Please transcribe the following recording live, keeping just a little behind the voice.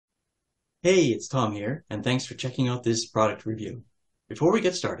Hey, it's Tom here, and thanks for checking out this product review. Before we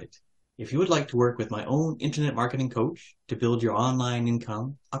get started, if you would like to work with my own internet marketing coach to build your online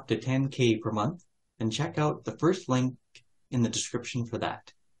income up to 10K per month, then check out the first link in the description for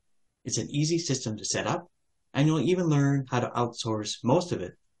that. It's an easy system to set up, and you'll even learn how to outsource most of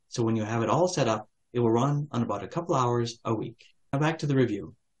it, so when you have it all set up, it will run on about a couple hours a week. Now back to the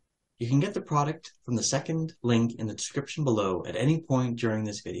review. You can get the product from the second link in the description below at any point during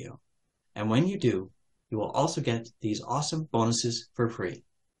this video. And when you do, you will also get these awesome bonuses for free.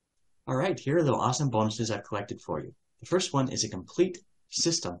 All right, here are the awesome bonuses I've collected for you. The first one is a complete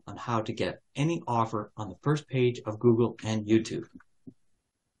system on how to get any offer on the first page of Google and YouTube.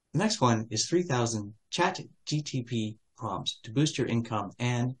 The next one is 3,000 ChatGPT prompts to boost your income,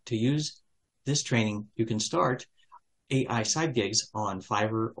 and to use this training, you can start AI side gigs on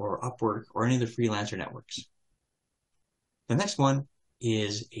Fiverr or Upwork or any of the freelancer networks. The next one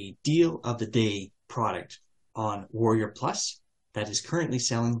is a deal of the day product on Warrior Plus that is currently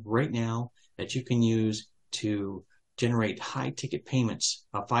selling right now that you can use to generate high ticket payments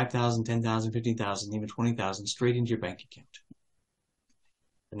of $5,000, $10,000, $15,000, even $20,000 straight into your bank account.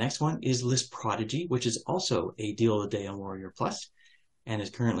 The next one is List Prodigy, which is also a deal of the day on Warrior Plus and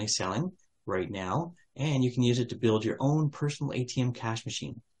is currently selling right now, and you can use it to build your own personal ATM cash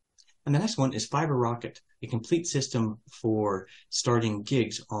machine. And the next one is Fiverr Rocket, a complete system for starting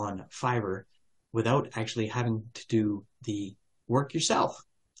gigs on Fiverr without actually having to do the work yourself.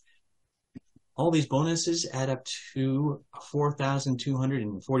 All these bonuses add up to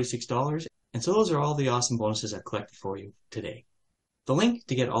 $4,246. And so those are all the awesome bonuses I've collected for you today. The link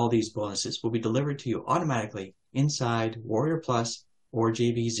to get all these bonuses will be delivered to you automatically inside Warrior Plus or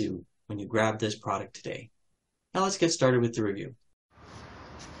JVZoo when you grab this product today. Now let's get started with the review.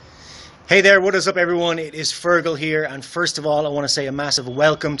 Hey there, what is up everyone? It is Fergal here, and first of all I want to say a massive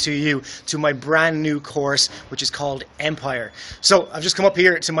welcome to you to my brand new course which is called Empire. So I've just come up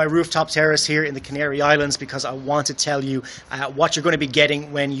here to my rooftop terrace here in the Canary Islands because I want to tell you what you're going to be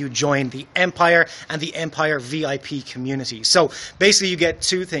getting when you join the Empire and the Empire VIP community. So basically you get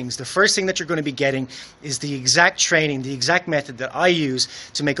two things. The first thing that you're going to be getting is the exact training, the exact method that I use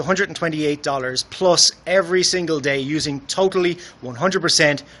to make $128 plus every single day using totally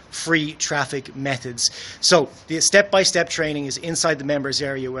 100% free traffic methods. So the step-by-step training is inside the members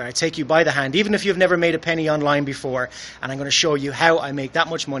area where I take you by the hand, even if you've never made a penny online before, and I'm going to show you how I make that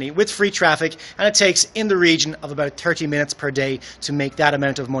much money with free traffic, and it takes in the region of about 30 minutes per day to make that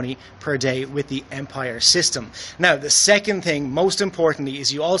amount of money per day with the Empire system. Now the second thing, most importantly,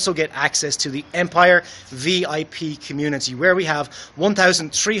 is you also get access to the Empire VIP community where we have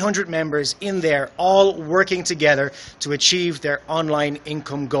 1,300 members in there all working together to achieve their online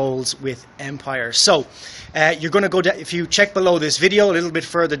income goals with Empire. So you're going to go down, if you check below this video a little bit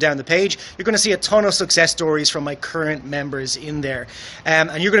further down the page, you're going to see a ton of success stories from my current members in there,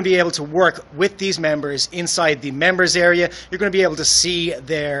 and you're going to be able to work with these members inside the members area. You're going to be able to see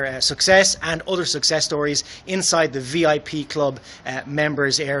their success and other success stories inside the VIP club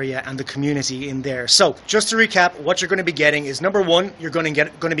members area and the community in there. So just to recap, what you're going to be getting is, number one, you're going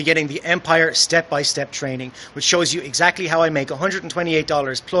to be getting the Empire step-by-step training, which shows you exactly how I make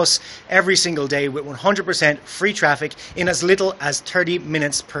 $128 plus every single day with 100% free traffic in as little as 30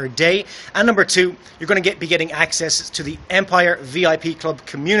 minutes per day. And number two, you're going to be getting access to the Empire VIP Club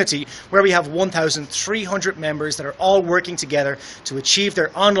community where we have 1,300 members that are all working together to achieve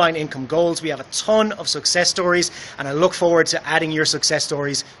their online income goals. We have a ton of success stories, and I look forward to adding your success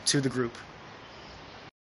stories to the group.